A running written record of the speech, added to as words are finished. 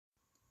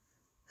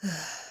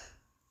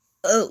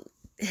Oh,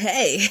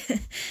 hey.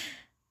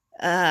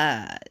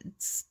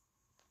 It's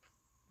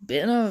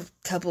been a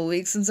couple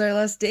weeks since our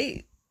last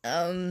date.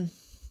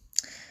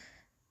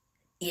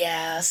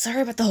 Yeah,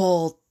 sorry about the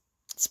whole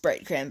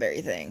Sprite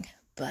cranberry thing,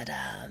 but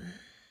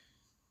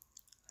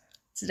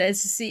it's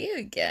nice to see you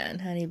again,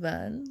 honey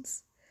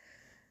buns.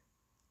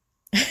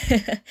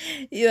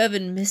 You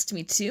haven't missed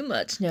me too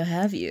much, now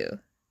have you?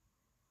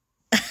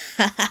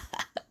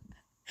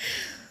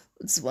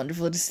 It's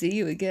wonderful to see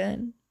you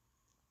again.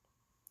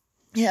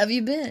 How have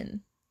you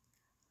been?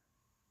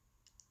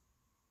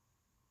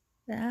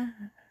 Ah,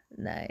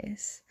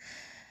 nice.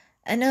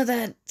 I know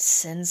that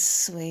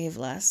since we've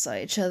last saw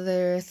each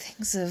other,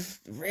 things have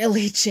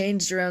really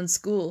changed around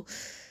school.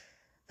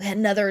 We had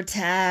another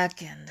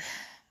attack, and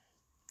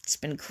it's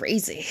been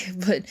crazy.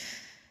 But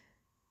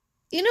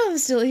I'm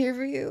still here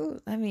for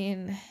you. I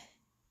mean,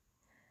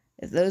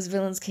 if those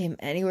villains came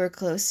anywhere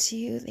close to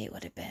you, they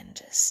would have been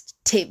just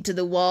taped to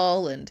the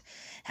wall and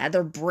had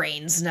their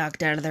brains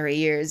knocked out of their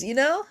ears?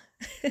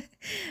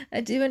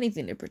 I'd do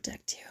anything to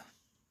protect you.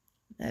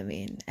 I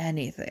mean,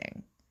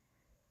 anything.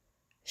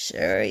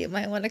 Sure, you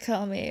might want to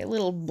call me a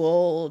little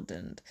bold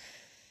and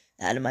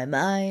out of my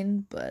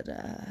mind, but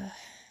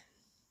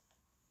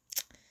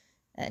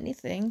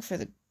anything for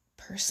the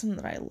person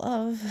that I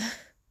love.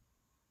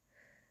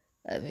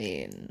 I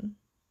mean,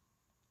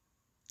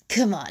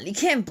 come on, you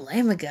can't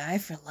blame a guy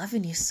for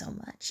loving you so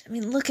much. I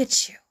mean, look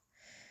at you.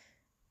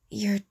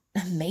 You're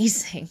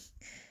amazing.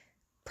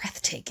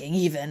 Breathtaking,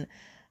 even.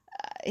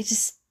 I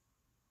just.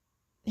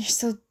 You're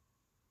so.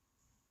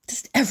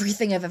 Just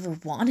everything I've ever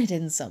wanted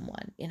in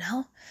someone?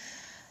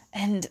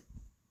 And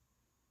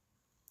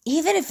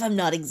even if I'm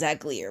not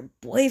exactly your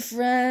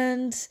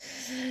boyfriend,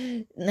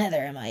 neither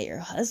am I your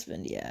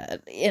husband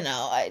yet,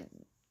 I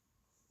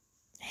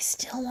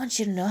still want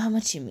you to know how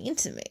much you mean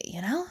to me?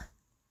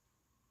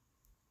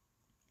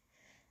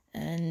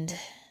 And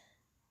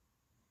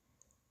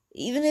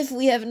even if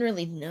we haven't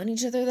really known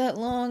each other that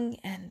long,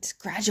 and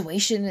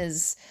graduation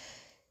is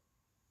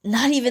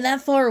not even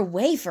that far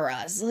away for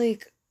us,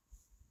 like,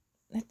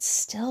 it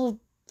still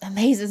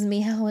amazes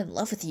me how in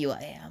love with you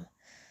I am.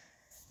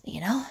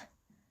 You know?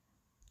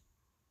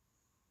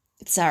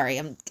 Sorry,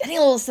 I'm getting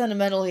a little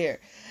sentimental here.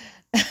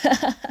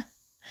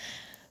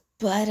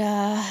 But,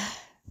 I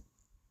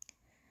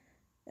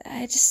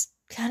just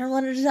kind of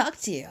wanted to talk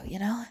to you?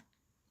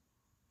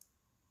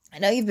 I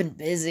know you've been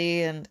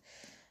busy, and,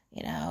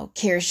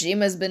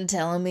 Kirishima's been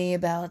telling me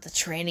about the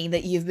training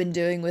that you've been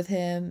doing with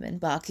him and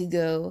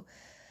Bakugo,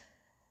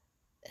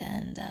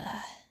 and,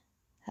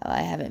 how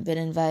I haven't been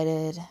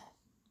invited.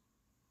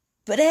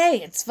 But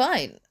hey, it's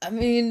fine. I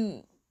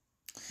mean,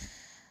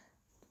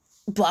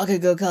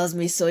 Bakugo calls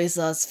me soy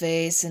sauce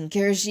face, and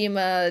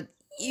Kirishima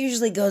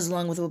usually goes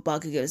along with what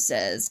Bakugo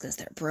says, because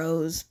they're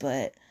bros,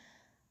 but,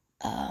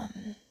 I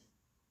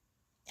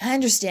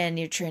understand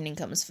your training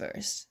comes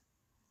first.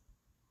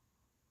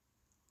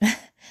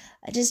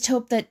 I just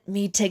hope that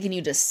me taking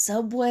you to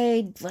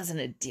Subway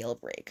wasn't a deal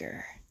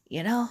breaker?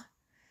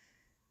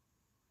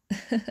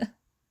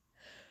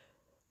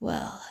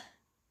 Well,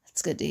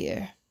 that's good to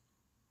hear.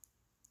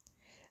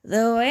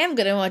 Though I am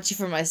gonna want you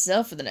for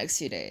myself for the next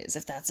few days,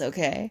 if that's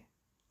okay.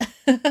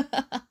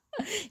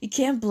 You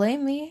can't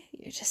blame me.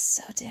 You're just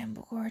so damn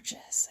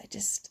gorgeous. I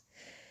just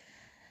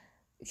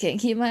can't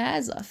keep my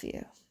eyes off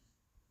you.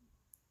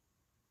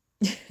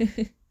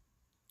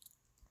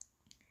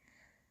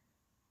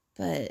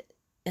 But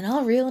in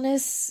all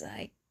realness,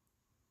 I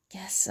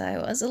guess I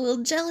was a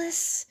little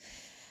jealous.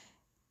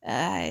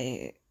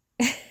 I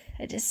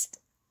I just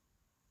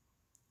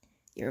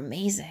you're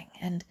amazing,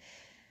 and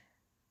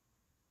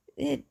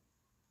it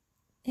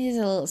is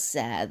a little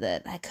sad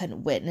that I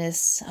couldn't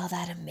witness all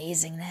that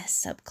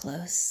amazingness up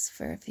close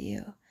for a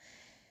few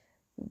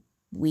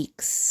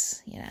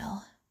weeks.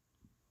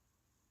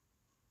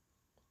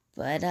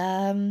 But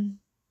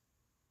I'm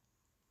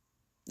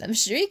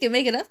sure you can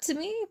make it up to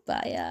me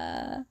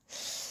by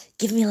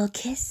giving me a little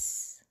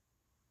kiss.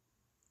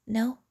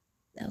 No?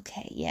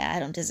 Okay, yeah, I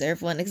don't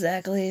deserve one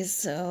exactly,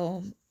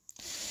 so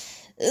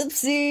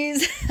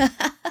oopsies.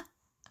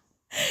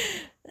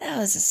 That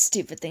was a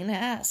stupid thing to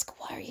ask.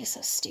 Why are you so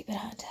stupid,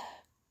 Hanta?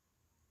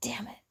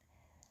 Damn it.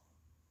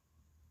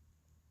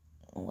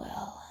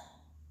 Well,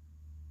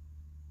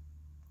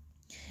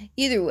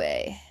 either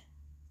way,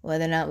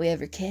 whether or not we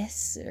ever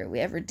kiss or we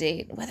ever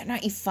date, whether or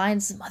not you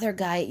find some other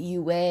guy at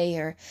UA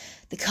or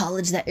the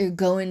college that you're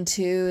going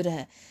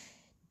to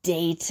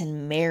date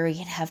and marry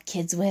and have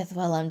kids with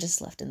while I'm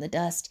just left in the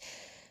dust,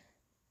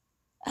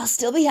 I'll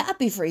still be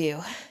happy for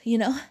you?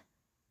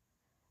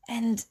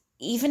 And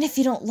even if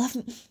you don't love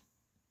me.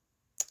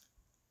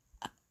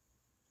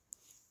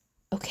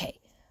 Okay.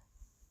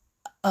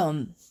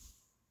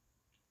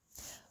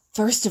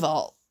 First of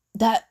all,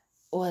 that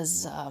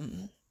was,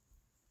 my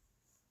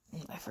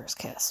first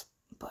kiss,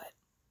 but.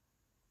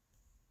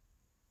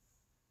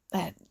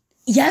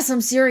 Yes, I'm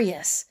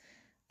serious.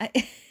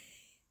 You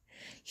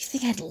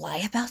think I'd lie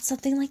about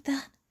something like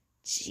that?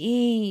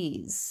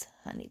 Jeez,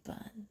 honey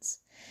buns.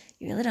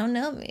 You really don't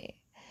know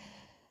me.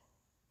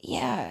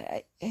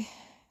 Yeah.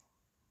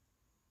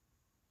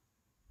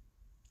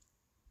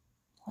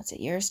 What's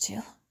it yours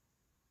too?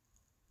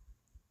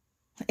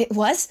 It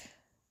was?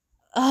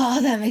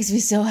 Oh, that makes me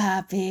so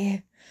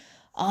happy.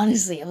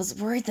 Honestly, I was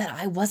worried that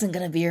I wasn't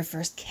gonna be your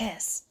first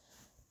kiss.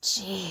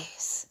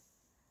 Jeez.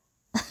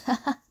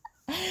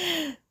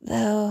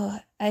 Though,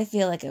 I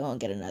feel like I won't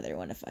get another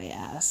one if I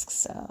ask,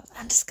 so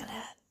I'm just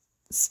gonna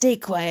stay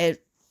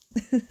quiet.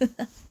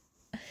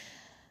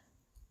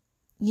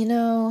 You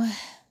know,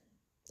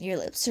 your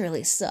lips are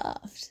really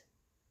soft.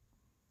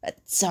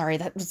 Sorry,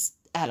 that was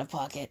out of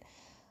pocket.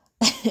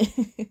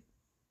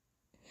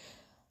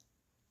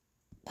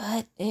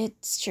 But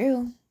it's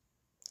true.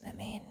 I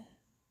mean,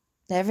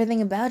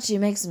 everything about you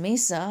makes me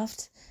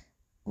soft.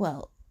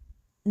 Well,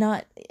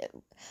 not.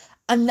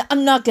 I'm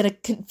not gonna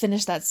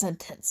finish that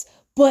sentence.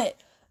 But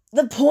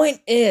the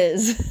point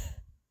is.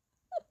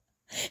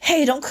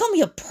 Hey, don't call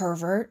me a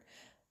pervert.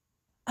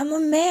 I'm a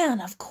man.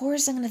 Of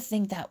course I'm gonna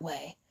think that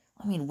way.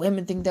 I mean,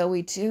 women think that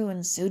way too,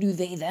 and so do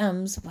they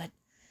thems, but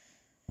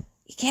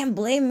you can't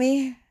blame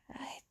me.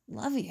 I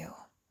love you.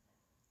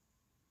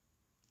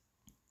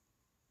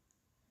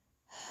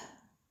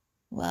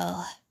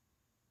 Well,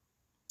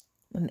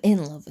 I'm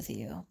in love with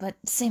you, but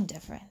same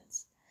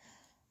difference.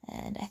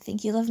 And I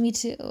think you love me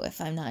too, if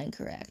I'm not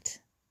incorrect.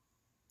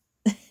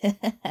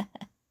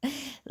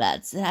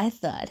 That's what I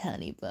thought,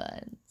 honey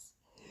buns.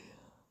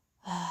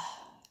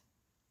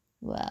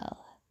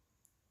 Well,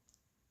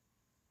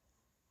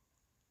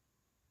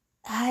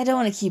 I don't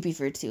want to keep you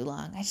for too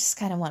long. I just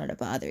kind of wanted to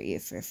bother you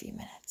for a few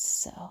minutes,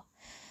 so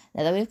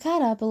now that we've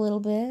caught up a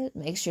little bit,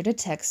 make sure to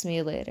text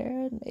me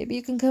later. Maybe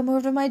you can come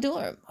over to my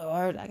dorm,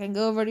 or I can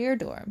go over to your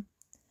dorm.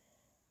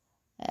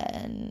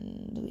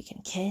 And we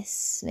can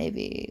kiss,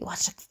 maybe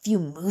watch a few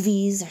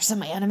movies or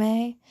some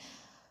anime.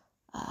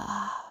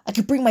 I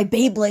could bring my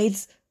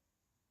Beyblades.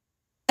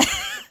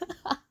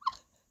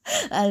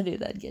 I knew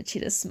that'd get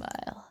you to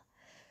smile.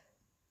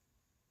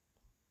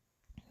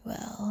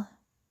 Well,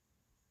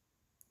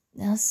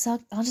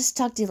 I'll just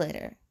talk to you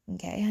later,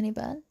 okay, honey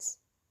buns?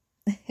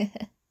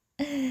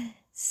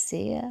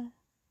 See ya.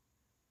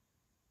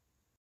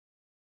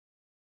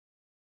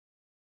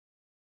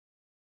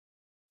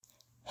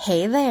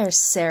 Hey there,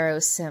 Sero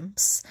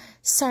Simps.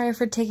 Sorry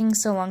for taking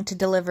so long to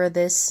deliver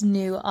this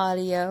new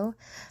audio.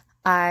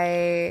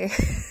 I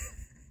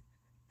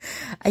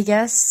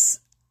guess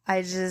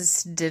I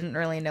just didn't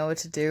really know what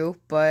to do,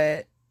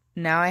 but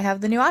now I have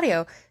the new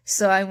audio.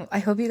 So I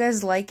hope you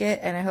guys like it,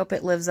 and I hope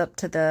it lives up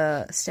to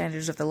the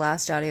standards of the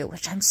last audio,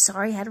 which I'm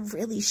sorry had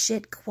really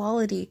shit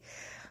quality.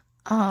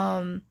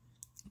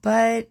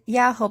 But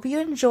yeah, hope you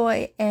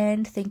enjoy,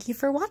 and thank you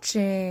for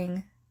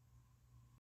watching.